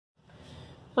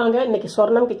வாங்க இன்னைக்கு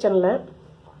சொர்ணம் கிச்சனில்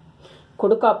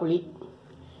கொடுக்கா புளி.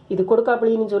 இது கொடுக்கா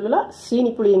புளின்னு சொல்லலாம்,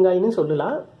 சீனி புளியங்காயின்னு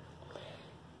சொல்லலாம்.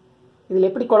 இதில்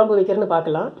எப்படி குழம்பு வைக்கிறேன்னு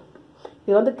பார்க்கலாம்.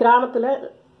 இது வந்து கிராமத்தில்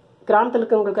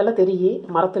இருக்கிறவங்களுக்கெல்லாம் தெரியும்,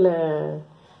 மரத்தில்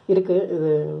இருக்குது.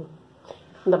 இது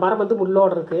இந்த மரம் வந்து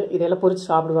முள்ளோடு இருக்குது. இதெல்லாம் பொறிச்சு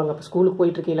சாப்பிடுவாங்க. இப்போ ஸ்கூலுக்கு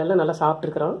போயிட்டுருக்கையிலெல்லாம் நல்லா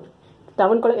சாப்பிட்ருக்குறோம்.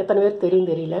 டவுனுக்குள்ளே எத்தனை பேர்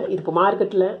தெரியும் தெரியல. இது இப்போ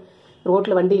மார்க்கெட்டில்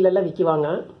ரோட்டில் வண்டியிலெல்லாம் விற்கிவாங்க.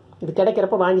 இது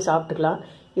கிடைக்கிறப்ப வாங்கி சாப்பிட்டுக்கலாம்.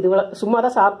 இது சும்மா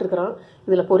தான் சாப்பிட்ருக்குறோம்.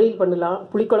 இதில் பொரியல் பண்ணலாம்,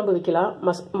 புளிக்குழம்பு வைக்கலாம்,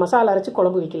 மசாலா அரைச்சி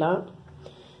குழம்பு வைக்கலாம்.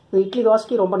 இது இட்லி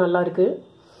தோசைக்கு ரொம்ப நல்லாயிருக்கு.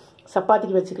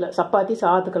 சப்பாத்திக்கு வச்சுக்கலாம், சப்பாத்தி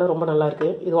சாதத்துக்கெல்லாம் ரொம்ப நல்லாயிருக்கு.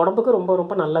 இது உடம்புக்கு ரொம்ப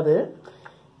ரொம்ப நல்லது.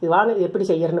 இது வாங்க இது எப்படி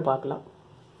செய்யறதுன்னு பார்க்கலாம்.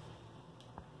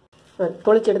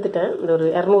 தொளிச்சு எடுத்துட்டேன். இந்த ஒரு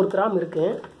 200 கிராம் இருக்குது.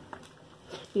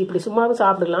 இப்படி சும்மாவும்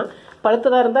சாப்பிடலாம்.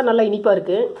 பழுத்ததாக இருந்தால் நல்லா இனிப்பாக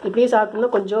இருக்குது. இப்படியே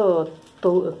சாப்பிட்டோம்னா கொஞ்சம்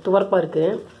துவர்ப்பாக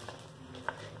இருக்குது.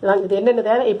 இது என்னென்ன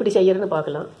தேவை எப்படி செய்யறதுன்னு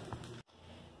பார்க்கலாம்.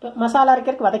 இப்போ மசாலா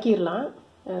அரைக்கிறதுக்கு வதக்கிடலாம்.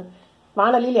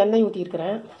 வாணலியில் எண்ணெய்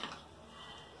ஊற்றிருக்கிறேன்.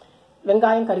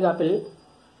 வெங்காயம், கருவேப்பிலை,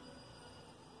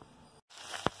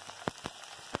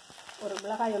 ஒரு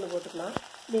மிளகாய் ஒன்று போட்டுக்கலாம்.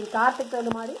 நீங்கள் காரத்துக்கு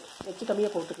தகுந்த மாதிரி வச்சு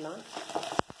கம்மியாக போட்டுக்கலாம்.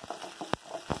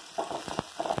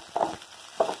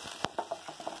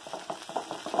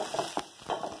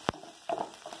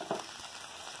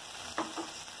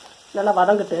 நல்லா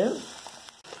வதங்கிட்டு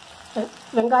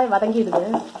வெங்காயம் வதங்கிடுது.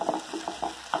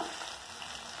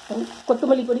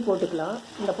 கொத்தமல்லி பொடி போட்டுக்கலாம்.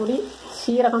 இந்த பொடி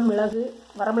சீரகம், மிளகு,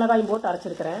 வரமிளகாயும் போட்டு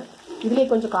அரைச்சிருக்கிறேன். இதுலேயே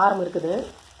கொஞ்சம் காரம் இருக்குது.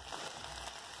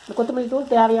 இந்த கொத்தமல்லி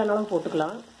தூள் தேவையான அளவு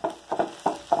போட்டுக்கலாம்.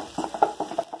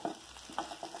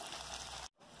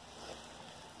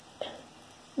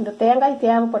 இந்த தேங்காய்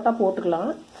தேவைப்பட்டால்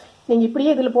போட்டுக்கலாம். நீங்கள்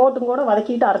இப்படியே இதில் போட்டும் கூட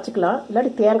வதக்கிட்டு அரைச்சிக்கலாம்.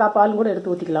 இல்லாட்டி தேங்காய் பால் கூட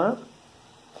எடுத்து ஊற்றிக்கலாம்.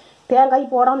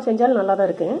 தேங்காய் போடாமல் செஞ்சாலும் நல்லா தான்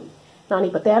இருக்குது. நான்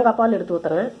இப்போ தேங்காய் பால் எடுத்து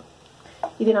ஊற்றுறேன்.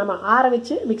 இது நாம் ஆற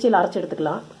வச்சு மிக்சியில் அரைச்சி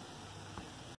எடுத்துக்கலாம்.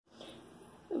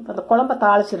 இப்போ அந்த குழம்ப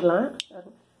தாளிச்சிடலாம்.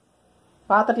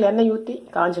 பாத்திரத்தில் எண்ணெய் ஊற்றி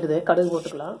காஞ்சிடுது. கடுகு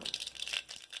போட்டுக்கலாம்.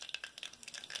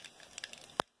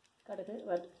 கடுகு,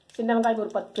 சின்ன வெங்காயம்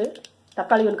ஒரு 10,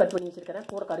 தக்காளி ஒன்று கட் பண்ணி வச்சுருக்கிறேன்,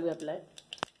 கூட கருவேப்பிலை.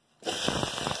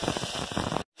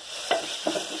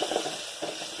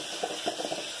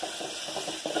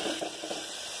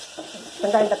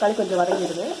 வெங்காயம் தக்காளி கொஞ்சம்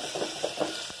வதங்கிடுது.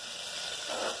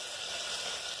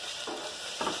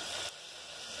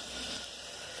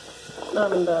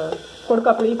 நாம் இந்த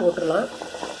கொடுக்கா புளி போட்டுடலாம்.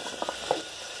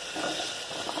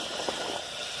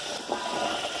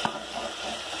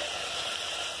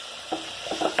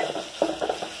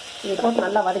 இதை போட்டு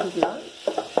நல்லா வதக்கிக்கலாம்.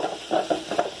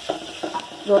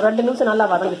 ஒரு 2 நிமிஷம் நல்லா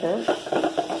வதங்கிட்டேன்.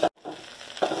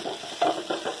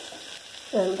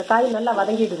 இந்த காய் நல்லா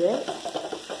வதங்கிடுது.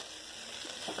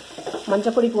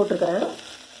 மஞ்சள் பொடி போட்டிருக்கிறேன்.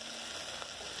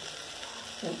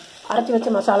 அரைச்சி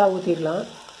வச்ச மசாலா ஊற்றிடலாம்.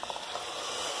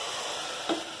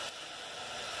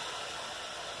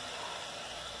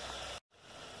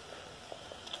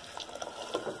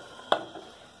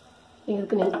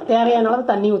 இதுக்கு தேவையான அளவு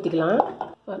தண்ணி ஊற்றிக்கலாம்.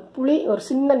 புளி ஒரு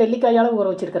சின்ன நெல்லிக்காய் அளவு ஊற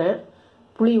வச்சுருக்கிறேன்.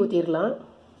 புளி ஊற்றிடலாம்.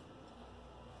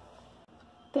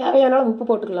 தேவையான அளவு உப்பு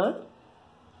போட்டுக்கலாம்.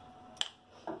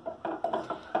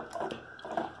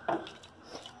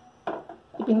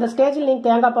 இப்போ இந்த ஸ்டேஜில் நீங்கள்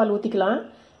தேங்காய் பால் ஊற்றிக்கலாம்.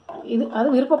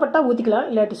 அது விருப்பப்பட்டால் ஊற்றிக்கலாம்,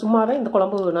 இல்லாட்டி சும்மாவே இந்த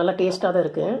குழம்பு நல்லா டேஸ்ட்டாக தான்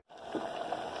இருக்குது.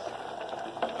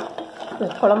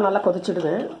 குழம்பு நல்லா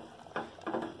கொதிச்சுடுது.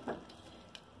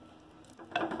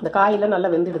 இந்த காயெல்லாம் நல்லா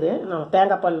வெந்துடுது. நான்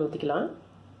தேங்காய் பால் ஊற்றிக்கலாம்.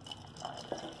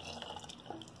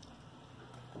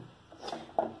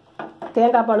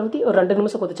 தேங்காய் பால் ஊற்றி ஒரு 2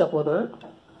 நிமிஷம் கொதிச்சா போதும்.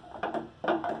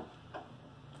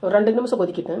 ஒரு 2 நிமிஷம்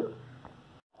கொதிக்கிட்டேன்.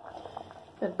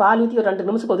 பால் ஊற்றி ஒரு 2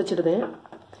 நிமிஷம் கொதிச்சிடுது.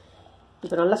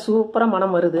 இப்போ நல்லா சூப்பராக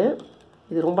மனம் வருது.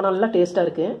 இது ரொம்ப நல்லா டேஸ்ட்டாக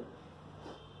இருக்குது.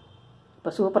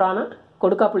 இப்போ சூப்பரான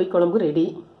கொடுக்கா புளி குழம்பு ரெடி.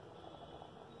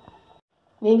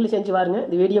 நீங்களும் செஞ்சு பாருங்கள்.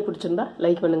 இந்த வீடியோ பிடிச்சிருந்தா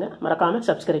லைக் பண்ணுங்கள், மறக்காமல்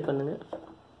சப்ஸ்கிரைப் பண்ணுங்கள்.